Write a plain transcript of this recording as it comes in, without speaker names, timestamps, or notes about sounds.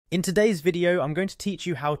In today's video, I'm going to teach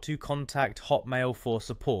you how to contact Hotmail for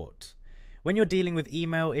support. When you're dealing with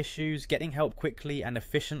email issues, getting help quickly and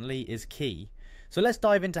efficiently is key. So let's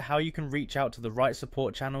dive into how you can reach out to the right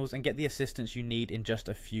support channels and get the assistance you need in just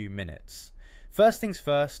a few minutes. First things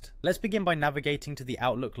first, let's begin by navigating to the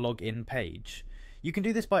Outlook login page. You can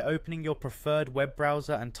do this by opening your preferred web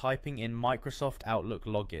browser and typing in Microsoft Outlook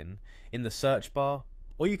login in the search bar,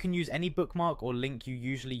 or you can use any bookmark or link you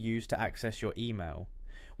usually use to access your email.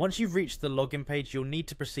 Once you've reached the login page, you'll need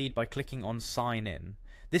to proceed by clicking on Sign In.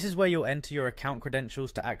 This is where you'll enter your account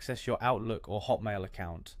credentials to access your Outlook or Hotmail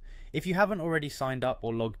account. If you haven't already signed up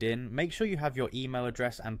or logged in, make sure you have your email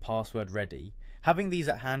address and password ready. Having these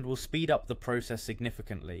at hand will speed up the process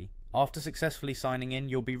significantly. After successfully signing in,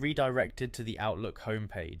 you'll be redirected to the Outlook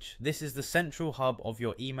homepage. This is the central hub of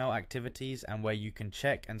your email activities and where you can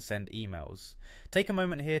check and send emails. Take a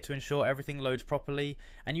moment here to ensure everything loads properly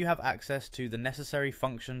and you have access to the necessary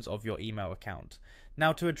functions of your email account.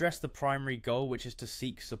 Now, to address the primary goal, which is to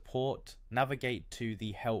seek support, navigate to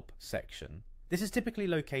the Help section. This is typically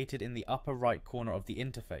located in the upper right corner of the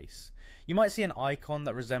interface. You might see an icon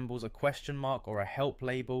that resembles a question mark or a help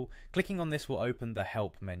label. Clicking on this will open the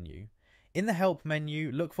Help menu. In the Help menu,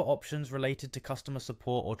 look for options related to customer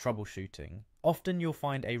support or troubleshooting. Often you'll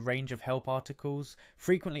find a range of help articles,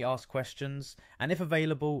 frequently asked questions, and if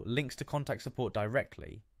available, links to contact support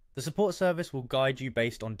directly. The support service will guide you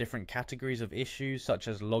based on different categories of issues such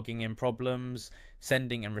as logging in problems,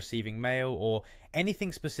 sending and receiving mail, or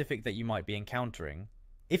anything specific that you might be encountering.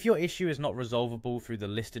 If your issue is not resolvable through the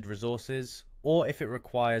listed resources, or if it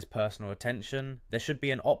requires personal attention, there should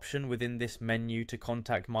be an option within this menu to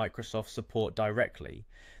contact Microsoft support directly.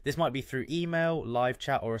 This might be through email, live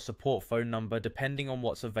chat, or a support phone number depending on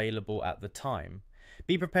what's available at the time.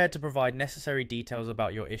 Be prepared to provide necessary details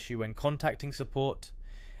about your issue when contacting support,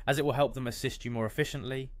 as it will help them assist you more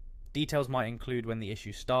efficiently. Details might include when the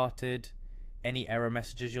issue started, any error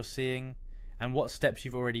messages you're seeing, and what steps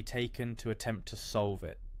you've already taken to attempt to solve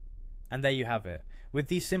it. And there you have it. With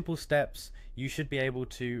these simple steps, you should be able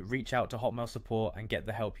to reach out to Hotmail support and get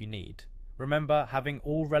the help you need. Remember, having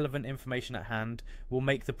all relevant information at hand will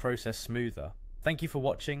make the process smoother. Thank you for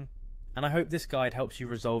watching, and I hope this guide helps you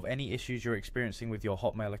resolve any issues you're experiencing with your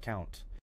Hotmail account.